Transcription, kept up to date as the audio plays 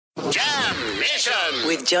Nation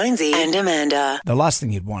with Jonesy and Amanda. The last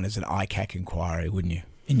thing you'd want is an ICAC inquiry, wouldn't you,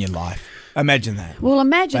 in your life? Imagine that. Well,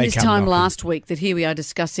 imagine They this come time knocking. last week that here we are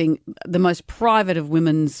discussing the most private of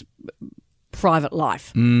women's private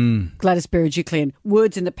life. Gladys Berejiklian,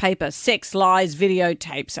 words in the paper, sex, lies,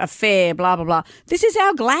 videotapes, affair, blah, blah, blah. This is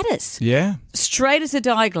our Gladys. Yeah. Straight as a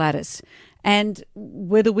die Gladys. And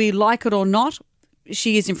whether we like it or not,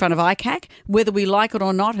 she is in front of ICAC. Whether we like it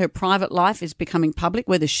or not, her private life is becoming public,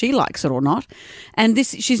 whether she likes it or not. And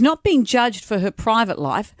this, she's not being judged for her private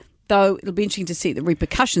life, though it'll be interesting to see the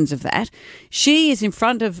repercussions of that. She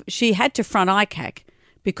had to front ICAC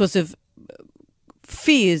because of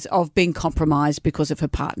fears of being compromised because of her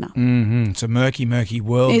partner. It's a murky, murky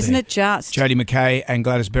world. Isn't there. it just? Jodie McKay and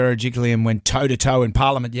Gladys Berejiklian went toe-to-toe in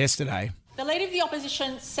Parliament yesterday. The Leader of the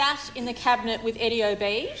Opposition sat in the Cabinet with Eddie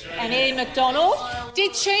Obeid and Ian McDonald.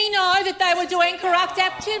 Did she know that they were doing corrupt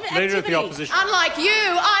activity? Leader of the Opposition. Unlike you,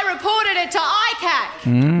 I reported it to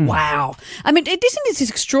ICAC. Wow. I mean, isn't this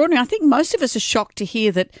extraordinary? I think most of us are shocked to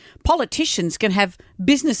hear that politicians can have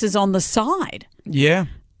businesses on the side. Yeah.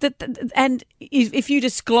 And if you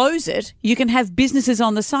disclose it, you can have businesses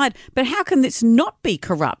on the side. But how can this not be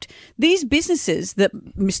corrupt? These businesses that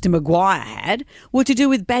Mr Maguire had were to do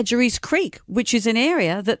with Badgerys Creek, which is an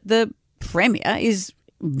area that the Premier is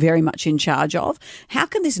very much in charge of. How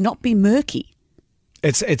can this not be murky?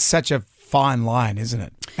 It's such a fine line, isn't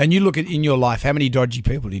it? And you look at in your life, how many dodgy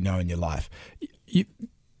people do you know in your life?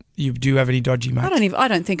 You do you have any dodgy mates? I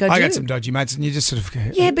don't think I do. I got some dodgy mates, and you just sort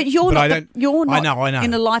of yeah, but you're not. I know.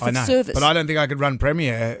 In a life of service. But I don't think I could run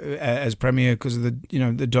Premier as Premier because of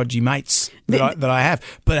the dodgy mates that I have.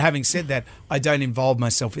 But having said that, I don't involve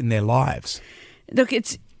myself in their lives. Look,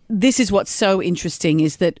 this is what's so interesting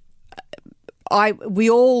is that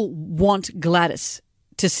we all want Gladys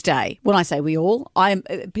to stay. When I say we all, I'm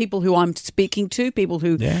people who I'm speaking to, people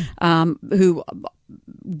who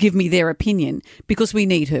give me their opinion because we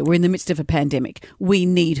need her. We're in the midst of a pandemic. We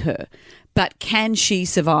need her. But can she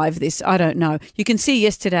survive this? I don't know. You can see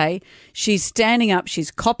yesterday she's standing up, she's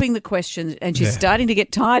copping the questions and she's starting to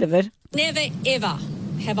get tired of it. Never, ever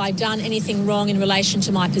have I done anything wrong in relation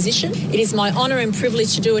to my position. It is my honour and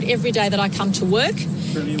privilege to do it every day that I come to work.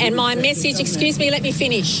 And my message, excuse me, let me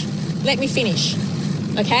finish.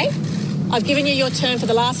 Okay? I've given you your turn for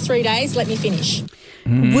the last 3 days. Let me finish.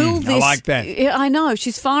 Will this, I like that. I know.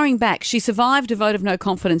 She's firing back. She survived a vote of no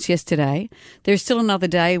confidence yesterday. There's still another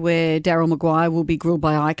day where Daryl Maguire will be grilled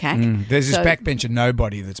by ICAC. There's this backbencher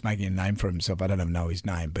nobody that's making a name for himself. I don't even know his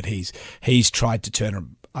name, but he's tried to turn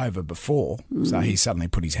him over before. So he suddenly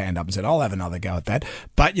put his hand up and said, I'll have another go at that.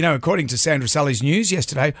 But, according to Sandra Sully's news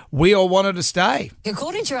yesterday, we all wanted to stay.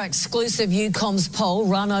 According to our exclusive UComms poll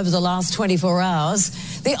run over the last 24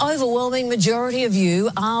 hours, the overwhelming majority of you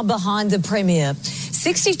are behind the Premier.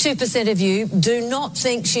 62% of you do not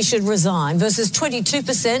think she should resign versus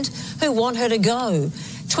 22% who want her to go.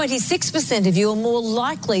 26% of you are more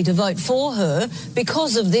likely to vote for her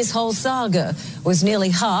because of this whole saga, with nearly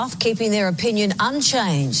half keeping their opinion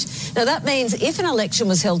unchanged. Now, that means if an election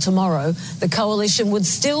was held tomorrow, the coalition would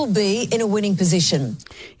still be in a winning position.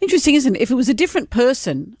 Interesting, isn't it? If it was a different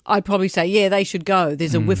person, I'd probably say, yeah, they should go.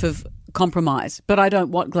 There's a whiff of compromise, but I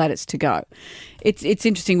don't want Gladys to go. It's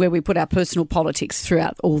interesting where we put our personal politics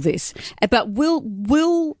throughout all this. But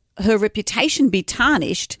will her reputation be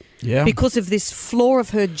tarnished because of this flaw of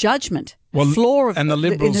her judgment? And the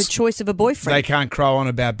Liberals, in her choice of a boyfriend. They can't crow on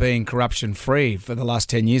about being corruption-free. For the last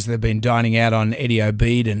 10 years, they've been dining out on Eddie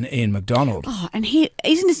Obeid and Ian McDonald. Oh, and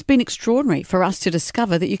isn't it been extraordinary for us to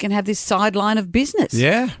discover that you can have this sideline of business?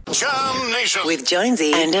 Yeah. Jam Nation With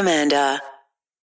Jonesy and Amanda.